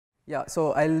Yeah,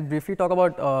 so I'll briefly talk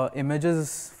about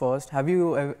images first.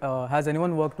 Has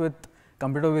anyone worked with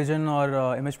computer vision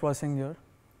or image processing here?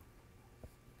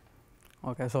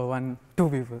 Okay, so two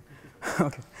people.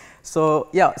 Okay, so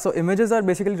yeah, so images are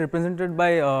basically represented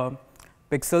by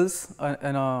pixels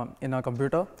in a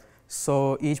computer.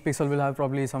 So each pixel will have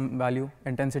probably some value,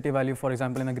 intensity value, for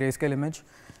example, in a grayscale image.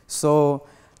 So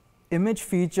image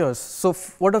features. So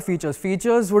what are features?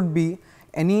 Features would be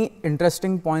any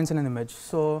interesting points in an image.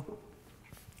 So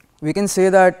we can say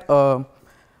that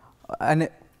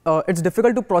it's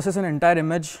difficult to process an entire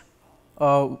image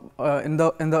in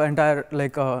the entire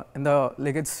like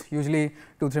it's usually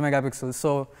 2-3 megapixels.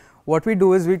 So what we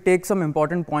do is we take some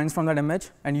important points from that image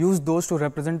and use those to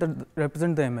represent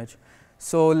the image.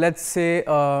 So let's say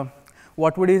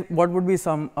what would be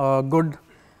some good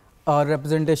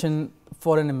representation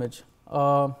for an image.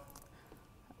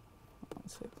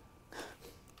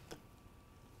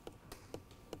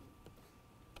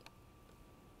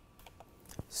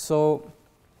 So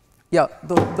yeah,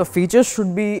 the features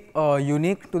should be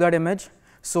unique to that image.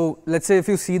 So let's say if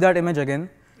you see that image again,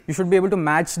 you should be able to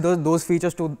match those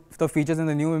features to the features in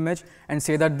the new image and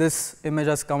say that this image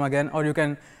has come again, or you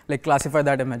can like classify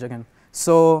that image again.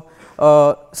 So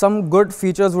some good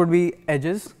features would be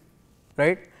edges,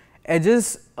 right?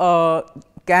 Edges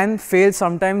can fail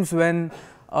sometimes when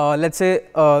let's say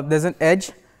there's an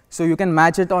edge, so you can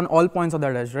match it on all points of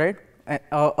that edge, right?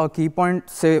 A key point,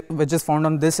 say, which is found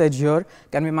on this edge here,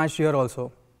 can be matched here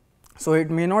also. So it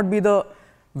may not be the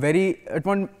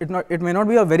it may not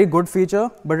be a very good feature,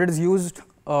 but it is used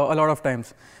a lot of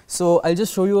times. So I'll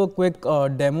just show you a quick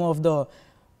demo of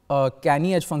the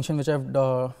canny edge function, which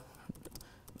I've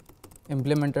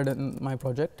implemented in my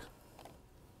project.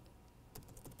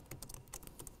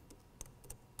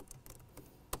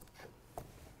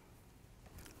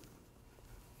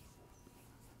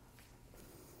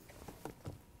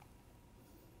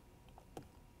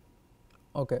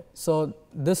 Okay, so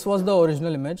this was the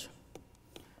original image,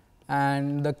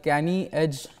 and the canny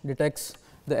edge detects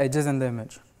the edges in the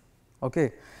image.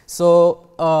 Okay, so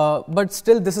but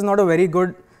still this is not a very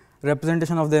good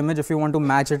representation of the image if you want to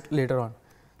match it later on.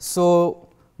 So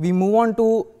we move on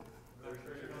to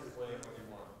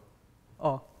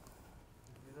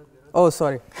oh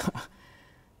sorry.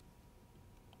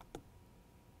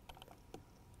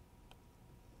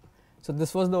 So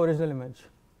this was the original image,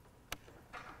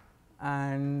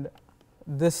 and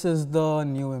this is the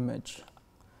new image.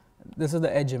 This is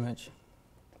the edge image.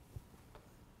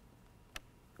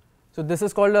 So this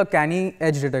is called a canny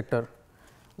edge detector.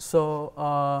 So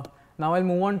now I'll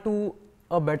move on to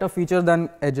a better feature than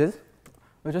edges,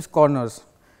 which is corners.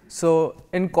 So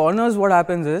in corners, what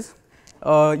happens is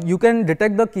you can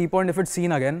detect the key point if it's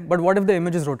seen again, but what if the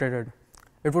image is rotated?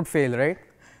 It would fail, right?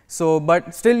 So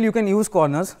but still you can use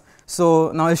corners.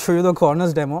 So now I'll show you the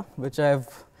corners demo, which I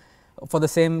have for the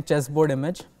same chessboard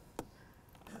image.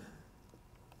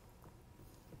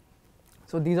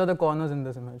 So these are the corners in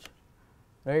this image,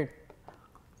 right?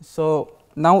 So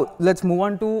now let's move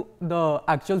on to the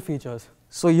actual features.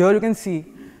 So here you can see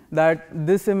that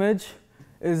this image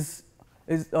this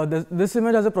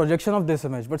image has a projection of this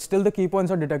image, but still the key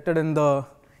points are detected in the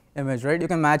image, right? You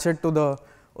can match it to the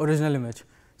original image.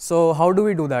 So how do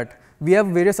we do that? We have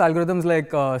various algorithms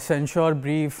like censure,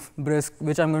 brief, brisk,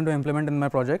 which I'm going to implement in my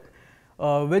project,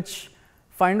 which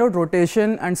find out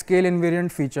rotation and scale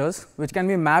invariant features, which can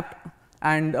be mapped,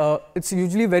 and it's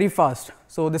usually very fast.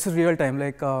 So this is real time,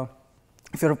 like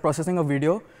if you're processing a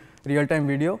video, real time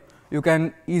video, you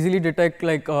can easily detect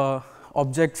like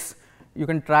objects, you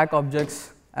can track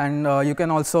objects, and you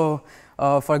can also,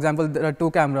 for example, there are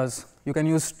two cameras. You can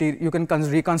use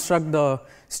reconstruct the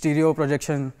stereo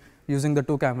projection using the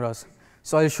two cameras.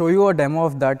 So I'll show you a demo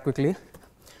of that quickly.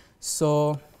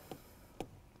 So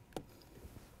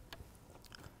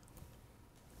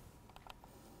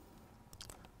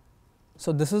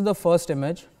this is the first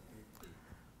image.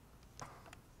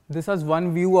 This has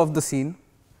one view of the scene,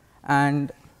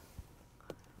 and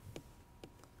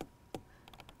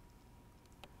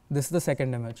this is the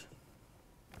second image.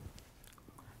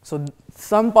 So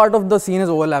some part of the scene is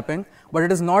overlapping, but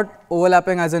it is not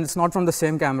overlapping as in it's not from the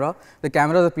same camera. The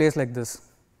camera is placed like this.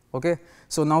 Okay.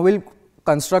 So now we'll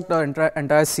construct the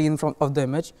entire scene of the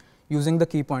image using the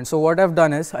key points. So what I've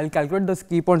done is I'll calculate the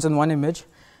key points in one image.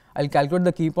 I'll calculate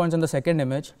the key points in the second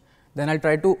image, then I'll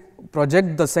try to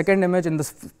project the second image in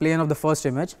the plane of the first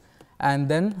image, and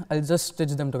then I'll just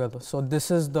stitch them together. So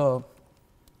this is the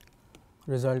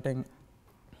resultant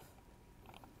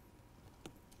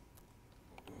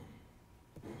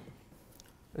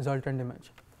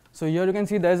image. So here you can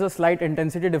see there is a slight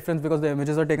intensity difference because the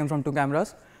images are taken from two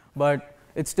cameras, but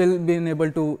it's still been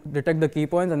able to detect the key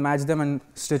points and match them and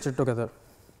stitch it together.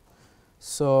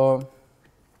 So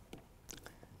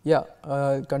yeah,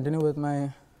 I'll continue with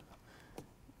my,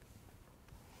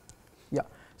 yeah.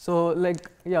 So like,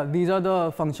 yeah, these are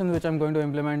the functions which I'm going to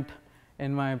implement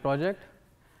in my project,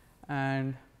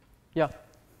 and yeah,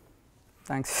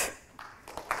 thanks.